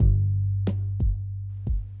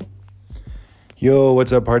Yo,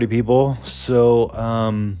 what's up, party people? This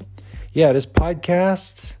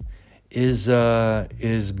podcast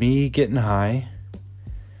is me getting high,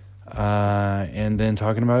 and then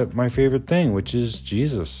talking about my favorite thing, which is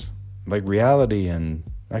Jesus, like reality and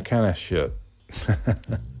that kind of shit.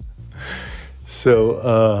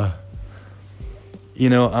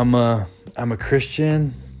 I'm a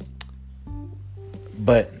Christian,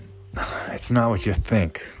 but it's not what you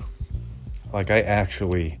think. Like, I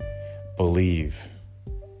actually believe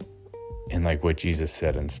in like what Jesus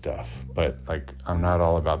said and stuff, but like I'm not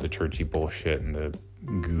all about the churchy bullshit and the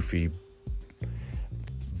goofy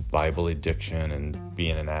Bible addiction and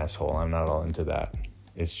being an asshole. I'm not all into that.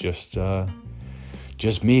 It's just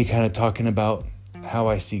me kind of talking about how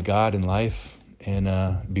I see God in life, and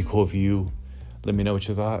it'd be cool if you let me know what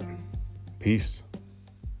you thought. Peace.